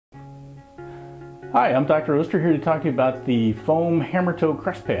Hi, I'm Dr. Oster here to talk to you about the foam Hammertoe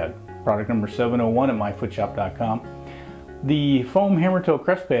Crest Pad, product number 701 at myfootshop.com. The foam Hammertoe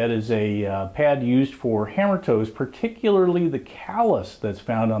Crest Pad is a pad used for hammer toes, particularly the callus that's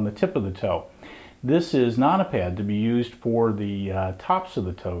found on the tip of the toe. This is not a pad to be used for the tops of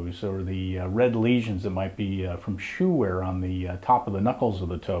the toes or the red lesions that might be from shoe wear on the top of the knuckles of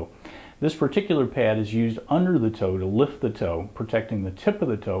the toe. This particular pad is used under the toe to lift the toe, protecting the tip of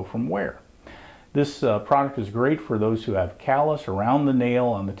the toe from wear. This product is great for those who have callus around the nail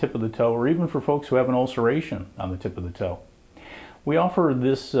on the tip of the toe, or even for folks who have an ulceration on the tip of the toe. We offer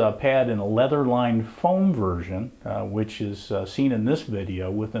this pad in a leather-lined foam version, which is seen in this video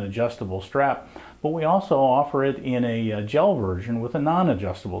with an adjustable strap, but we also offer it in a gel version with a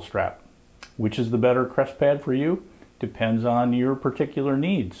non-adjustable strap. Which is the better crest pad for you? Depends on your particular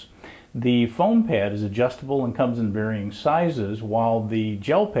needs. The foam pad is adjustable and comes in varying sizes, while the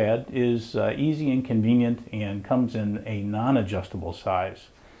gel pad is easy and convenient and comes in a non-adjustable size.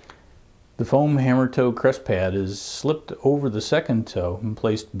 The foam Hammertoe Crest Pad is slipped over the second toe and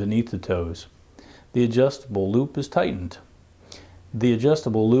placed beneath the toes. The adjustable loop is tightened. The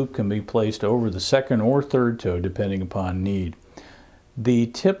adjustable loop can be placed over the second or third toe depending upon need. The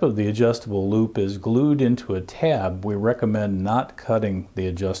tip of the adjustable loop is glued into a tab. We recommend not cutting the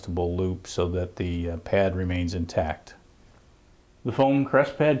adjustable loop so that the pad remains intact. The foam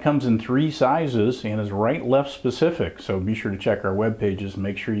crest pad comes in 3 sizes and is right-left specific, so be sure to check our web pages and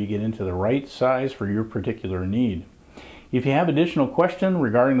make sure you get into the right size for your particular need. If you have additional questions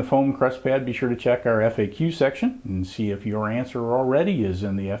regarding the foam crest pad, be sure to check our FAQ section and see if your answer already is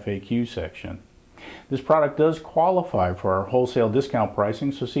in the FAQ section. This product does qualify for our wholesale discount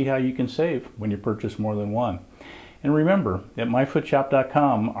pricing, so see how you can save when you purchase more than one. And remember, at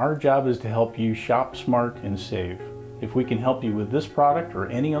myfootshop.com, our job is to help you shop smart and save. If we can help you with this product or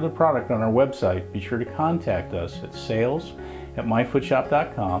any other product on our website, be sure to contact us at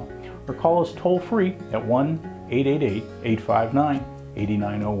sales@myfootshop.com or call us toll-free at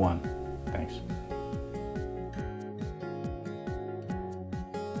 1-888-859-8901. Thanks.